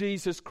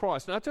 Jesus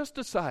Christ. Now, just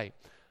to say,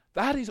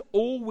 that is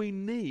all we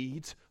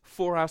need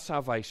for our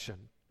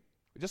salvation.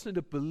 We just need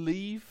to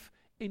believe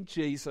in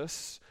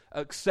Jesus,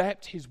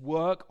 accept his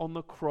work on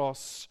the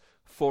cross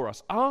for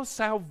us. Our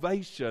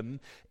salvation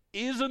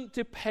isn't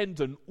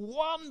dependent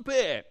one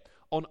bit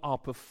on our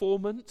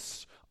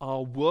performance,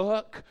 our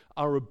work,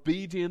 our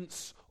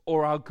obedience,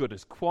 or our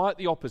goodness. Quite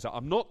the opposite.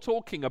 I'm not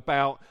talking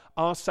about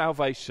our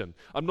salvation.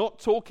 I'm not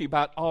talking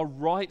about our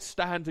right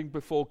standing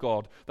before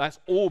God. That's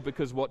all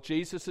because of what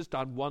Jesus has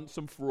done once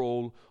and for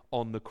all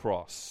on the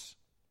cross.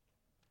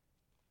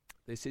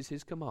 This is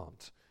his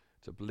command,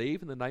 to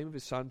believe in the name of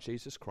his Son,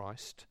 Jesus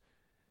Christ,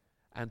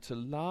 and to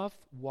love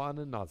one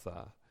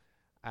another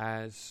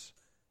as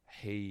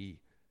he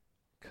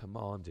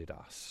commanded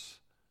us.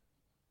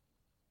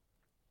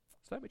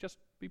 So let me just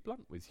be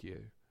blunt with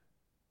you.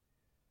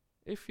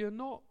 If you're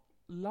not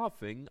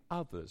loving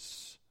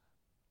others,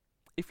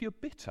 if you're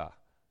bitter,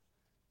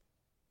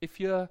 if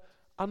you're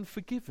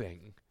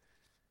unforgiving,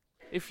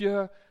 if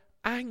you're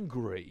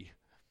angry,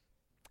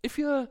 if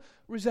you're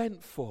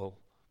resentful,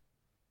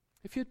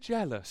 if you're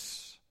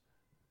jealous,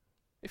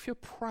 if you're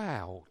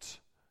proud,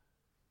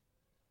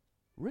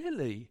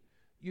 really,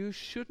 you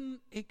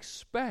shouldn't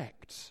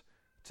expect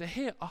to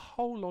hear a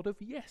whole lot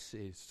of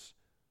yeses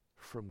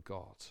from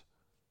God.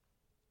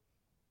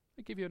 Let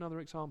me give you another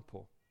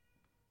example.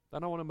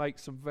 Then I want to make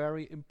some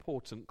very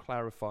important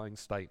clarifying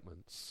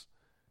statements.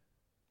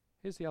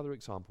 Here's the other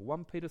example,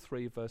 1 Peter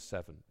 3, verse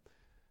 7.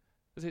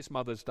 As it's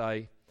Mother's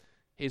Day,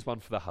 here's one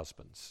for the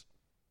husbands.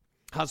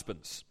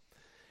 Husbands,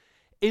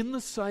 in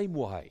the same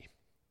way,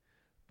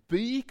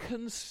 be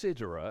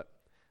considerate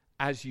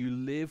as you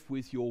live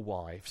with your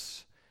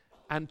wives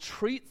and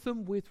treat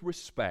them with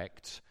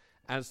respect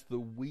as the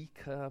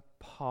weaker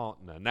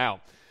partner.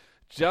 Now,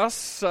 just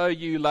so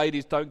you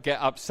ladies don't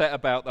get upset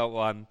about that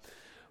one,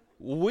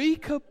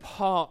 weaker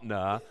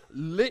partner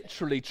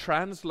literally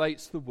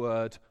translates the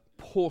word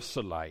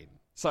porcelain.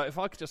 So if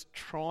I could just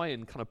try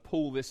and kind of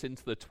pull this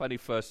into the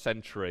 21st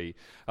century,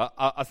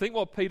 I think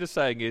what Peter's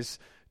saying is,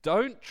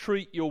 don't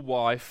treat your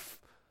wife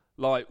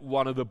like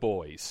one of the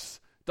boys.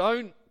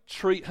 Don't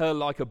treat her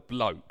like a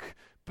bloke.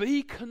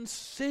 Be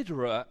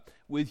considerate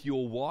with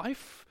your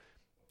wife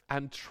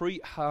and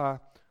treat her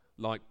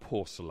like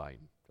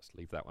porcelain. Just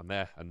leave that one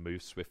there and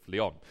move swiftly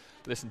on.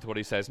 Listen to what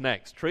he says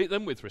next. Treat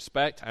them with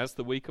respect as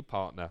the weaker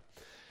partner,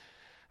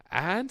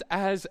 and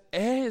as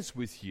heirs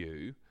with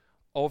you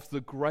of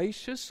the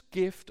gracious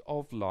gift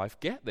of life.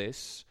 Get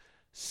this,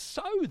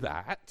 so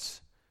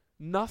that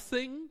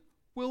nothing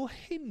will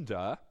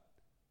hinder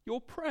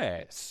your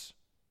prayers.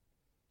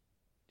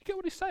 You get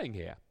what he's saying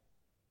here?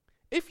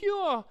 If you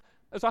are,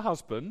 as a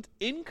husband,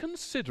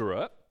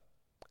 inconsiderate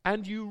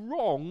and you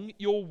wrong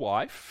your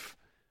wife,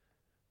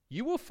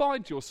 you will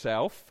find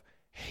yourself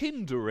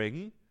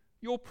hindering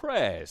your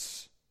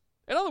prayers.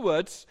 In other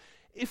words,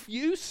 if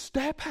you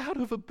step out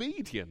of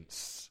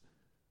obedience,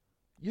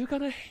 you're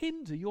going to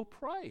hinder your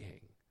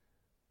praying.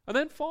 And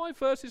then 5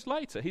 verses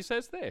later, he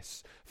says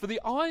this, "For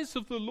the eyes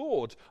of the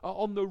Lord are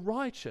on the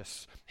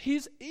righteous.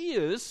 His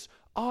ears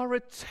are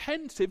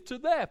attentive to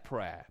their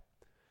prayer.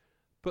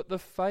 But the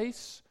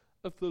face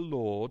of the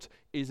Lord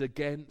is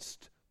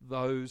against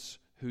those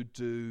who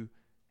do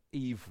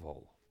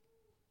evil."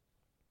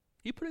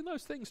 You putting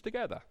those things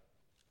together?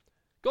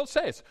 God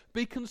says,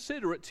 be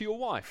considerate to your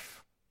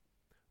wife.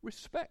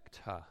 Respect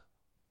her.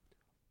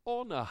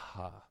 Honor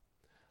her.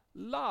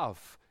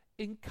 Love.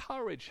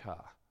 Encourage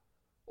her.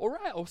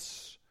 Or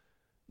else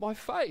my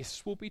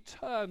face will be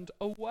turned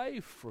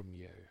away from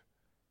you.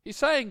 He's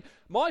saying,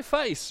 my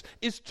face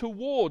is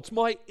towards,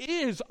 my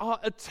ears are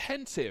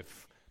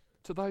attentive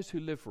to those who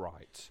live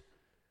right.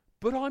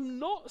 but I'm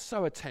not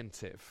so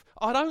attentive.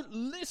 I don't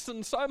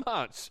listen so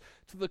much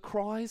to the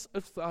cries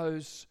of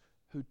those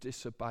who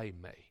disobey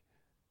me.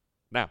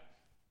 Now,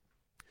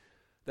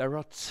 there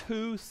are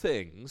two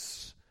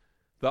things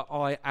that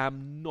I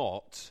am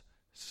not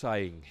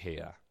saying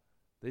here.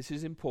 This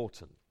is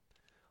important.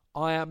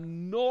 I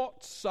am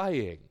not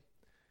saying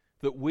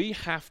that we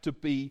have to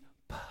be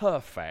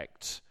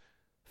perfect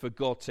for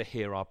God to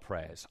hear our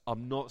prayers.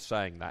 I'm not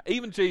saying that.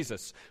 Even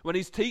Jesus, when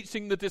he's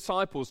teaching the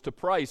disciples to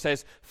pray,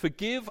 says,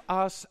 "Forgive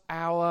us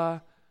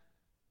our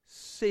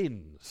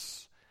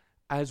sins,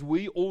 as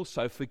we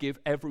also forgive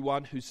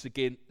everyone who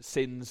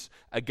sins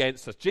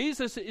against us."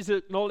 Jesus is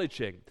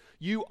acknowledging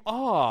you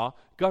are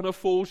going to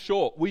fall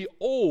short. We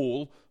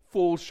all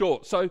fall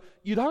short. So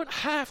you don't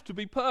have to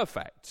be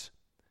perfect.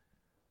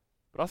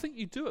 But I think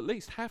you do at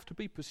least have to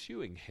be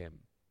pursuing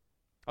him.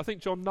 I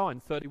think John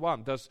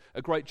 9:31 does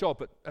a great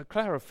job at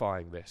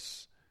clarifying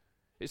this.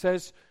 It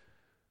says,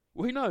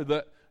 we know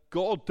that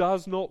God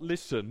does not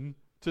listen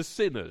to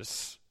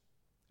sinners.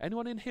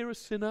 Anyone in here a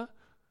sinner?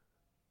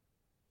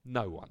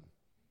 No one.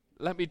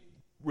 Let me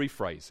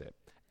rephrase it.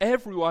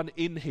 Everyone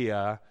in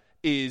here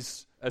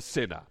is a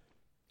sinner.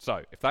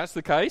 So, if that's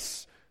the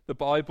case, the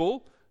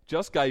Bible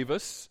just gave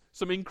us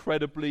some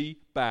incredibly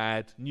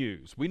bad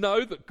news. We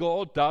know that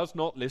God does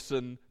not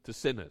listen to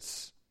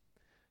sinners.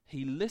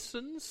 He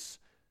listens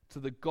to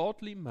the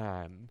godly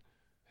man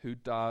who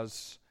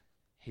does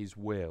his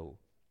will.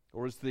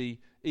 Or as the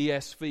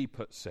ESV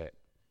puts it,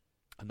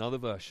 another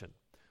version,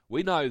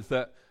 we know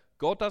that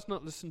God does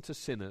not listen to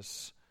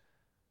sinners,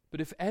 but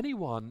if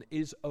anyone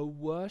is a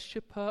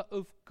worshipper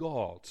of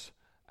God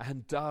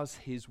and does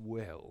his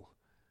will,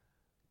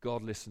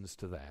 God listens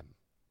to them.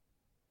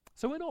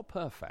 So we're not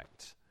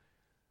perfect,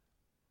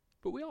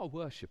 but we are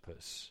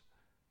worshippers.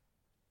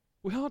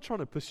 We are trying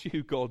to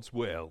pursue God's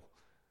will.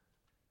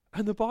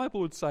 And the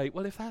Bible would say,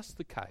 well, if that's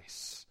the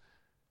case,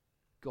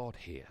 God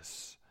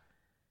hears.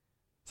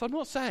 So I'm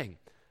not saying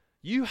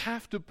you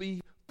have to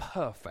be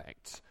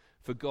perfect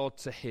for God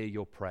to hear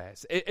your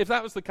prayers. If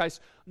that was the case,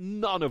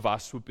 none of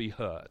us would be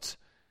hurt.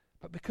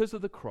 But because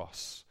of the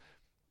cross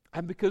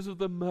and because of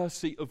the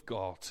mercy of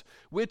God,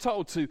 we're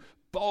told to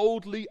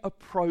boldly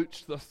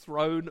approach the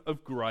throne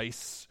of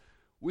grace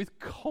with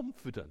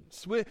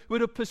confidence. We're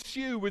to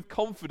pursue with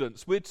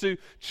confidence. We're to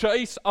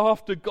chase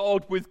after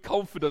God with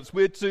confidence.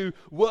 We're to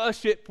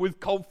worship with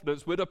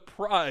confidence. We're to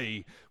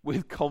pray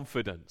with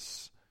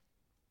confidence.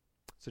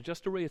 So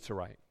just to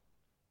reiterate,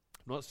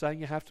 I'm not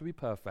saying you have to be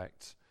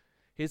perfect.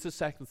 Here's the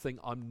second thing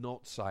I'm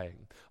not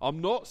saying.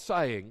 I'm not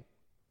saying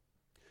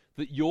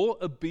that your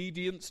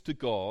obedience to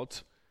God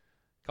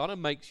kind of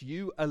makes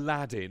you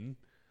Aladdin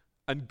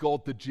and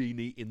God the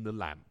genie in the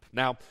lamp.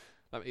 Now,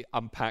 let me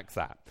unpack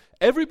that.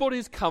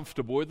 Everybody's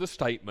comfortable with the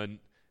statement,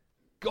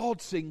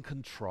 God's in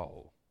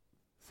control.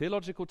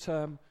 Theological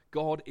term,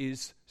 God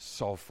is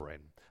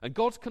sovereign. And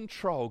God's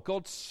control,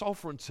 God's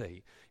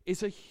sovereignty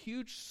is a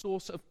huge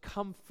source of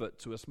comfort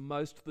to us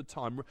most of the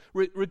time,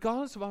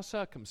 regardless of our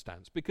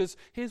circumstance. Because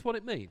here's what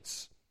it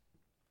means.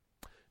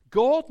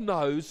 God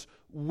knows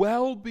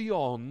well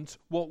beyond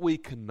what we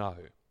can know.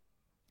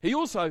 He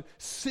also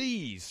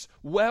sees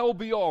well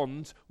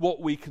beyond what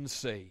we can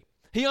see.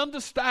 He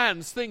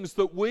understands things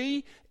that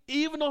we,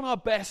 even on our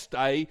best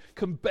day,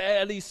 can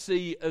barely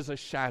see as a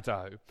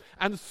shadow.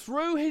 And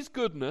through his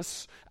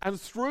goodness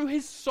and through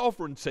his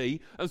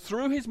sovereignty and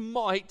through his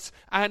might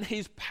and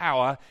his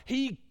power,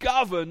 he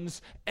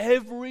governs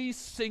every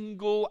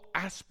single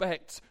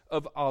aspect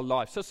of our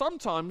life. So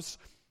sometimes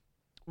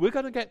we're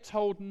going to get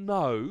told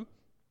no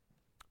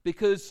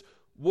because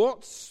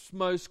what's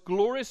most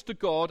glorious to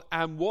God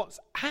and what's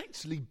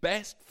actually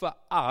best for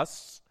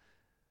us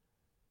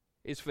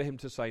is for him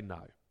to say no.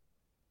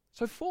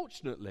 So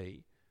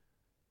fortunately,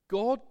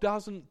 God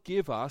doesn't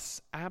give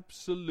us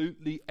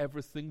absolutely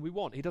everything we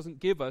want. He doesn't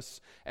give us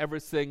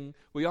everything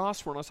we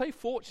ask for. And I say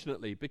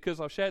fortunately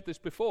because I've shared this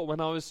before. When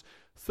I was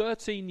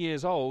 13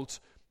 years old,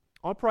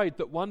 I prayed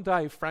that one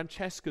day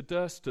Francesca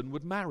Durston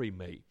would marry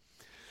me.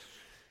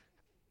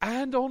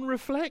 And on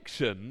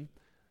reflection,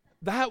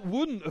 that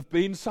wouldn't have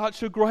been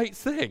such a great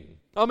thing.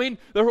 I mean,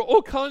 there are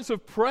all kinds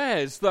of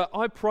prayers that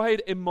I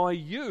prayed in my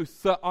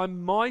youth that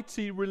I'm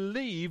mighty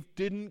relieved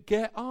didn't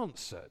get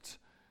answered.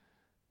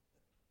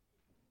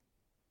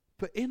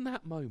 But in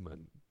that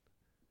moment,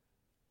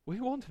 we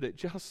wanted it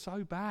just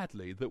so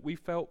badly that we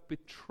felt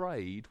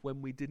betrayed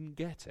when we didn't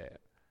get it.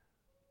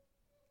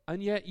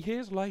 And yet,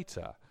 years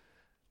later,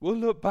 we'll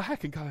look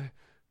back and go,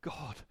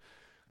 God,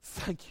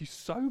 thank you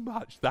so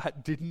much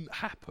that didn't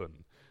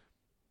happen.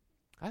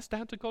 That's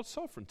down to God's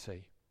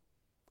sovereignty.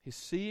 His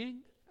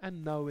seeing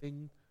and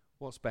knowing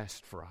what's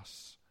best for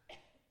us.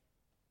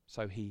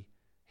 So he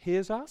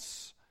hears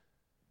us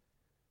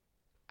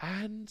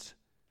and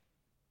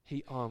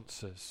he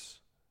answers.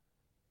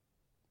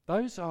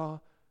 Those are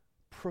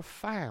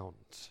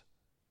profound,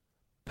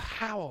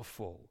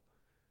 powerful,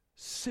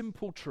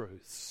 simple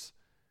truths.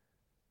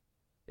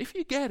 If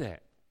you get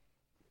it,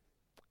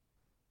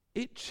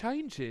 it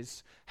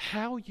changes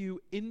how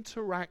you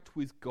interact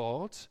with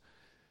God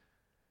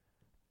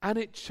And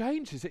it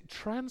changes, it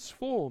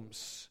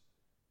transforms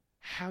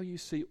how you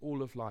see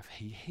all of life.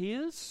 He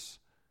hears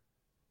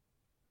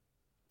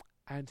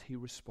and he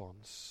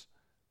responds.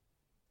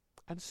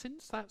 And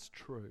since that's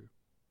true,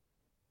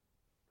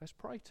 let's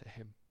pray to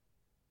him.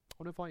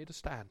 I want to invite you to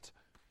stand.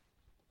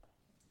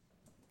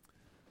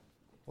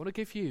 I want to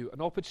give you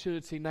an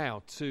opportunity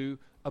now to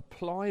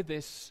apply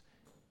this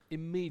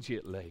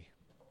immediately.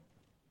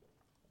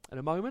 In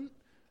a moment,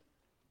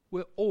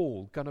 we're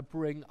all going to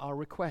bring our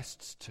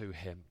requests to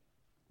him.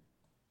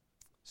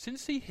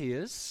 Since he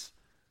hears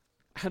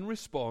and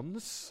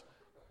responds,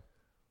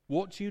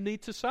 what do you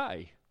need to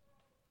say?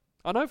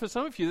 I know for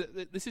some of you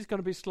that this is going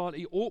to be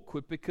slightly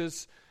awkward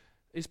because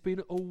it's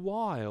been a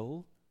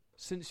while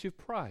since you've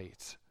prayed.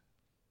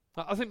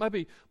 I think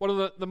maybe one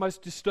of the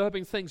most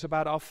disturbing things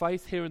about our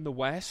faith here in the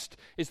West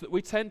is that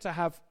we tend to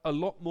have a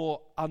lot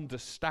more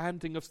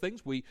understanding of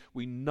things. We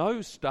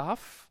know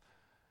stuff,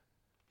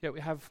 yet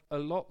we have a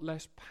lot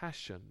less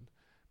passion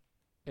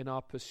in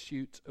our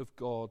pursuit of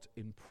God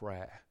in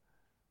prayer.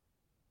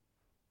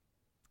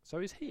 So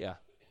he's here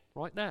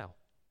right now.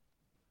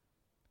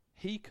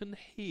 He can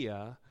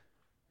hear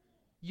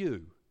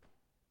you.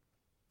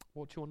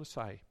 What do you want to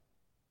say?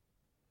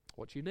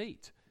 What do you need?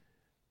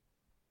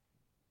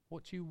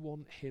 What do you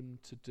want him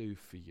to do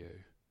for you?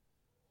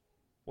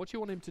 What do you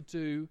want him to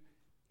do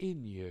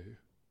in you?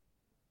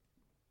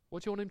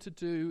 What do you want him to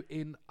do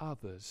in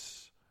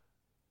others?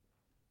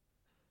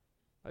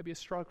 Maybe you're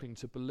struggling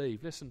to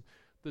believe. Listen,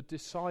 the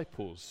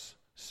disciples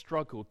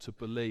struggled to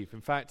believe. In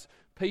fact,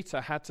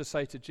 Peter had to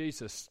say to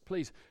Jesus,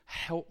 please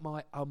help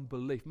my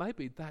unbelief.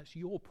 Maybe that's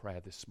your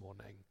prayer this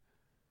morning.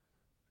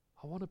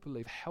 I want to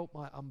believe, help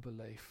my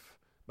unbelief.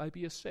 Maybe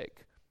you're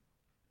sick.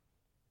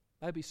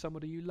 Maybe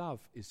somebody you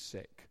love is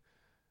sick.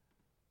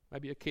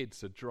 Maybe your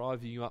kids are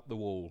driving you up the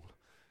wall.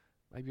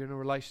 Maybe you're in a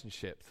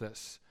relationship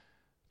that's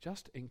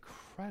just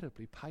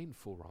incredibly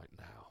painful right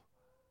now.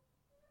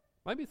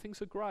 Maybe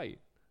things are great.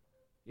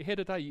 You're here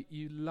today,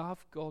 you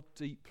love God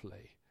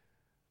deeply.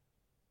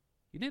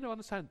 You need to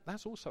understand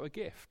that's also a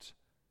gift.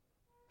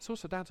 It's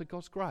also down to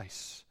God's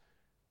grace.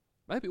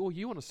 Maybe all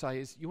you want to say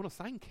is you want to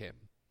thank him.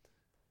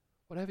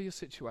 Whatever your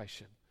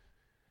situation,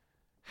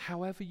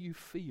 however you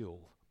feel,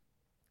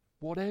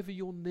 whatever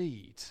your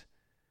need,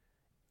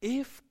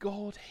 if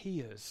God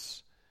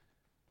hears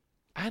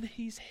and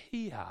he's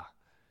here,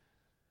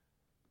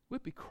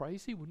 we'd be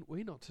crazy, wouldn't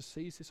we, not to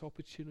seize this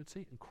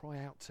opportunity and cry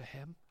out to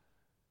him?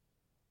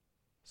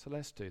 So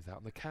let's do that.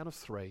 On the count of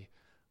 3,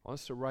 I want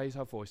us to raise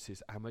our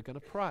voices and we're going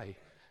to pray.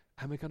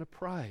 And we're going to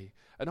pray.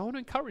 And I want to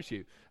encourage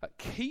you,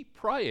 keep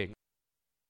praying.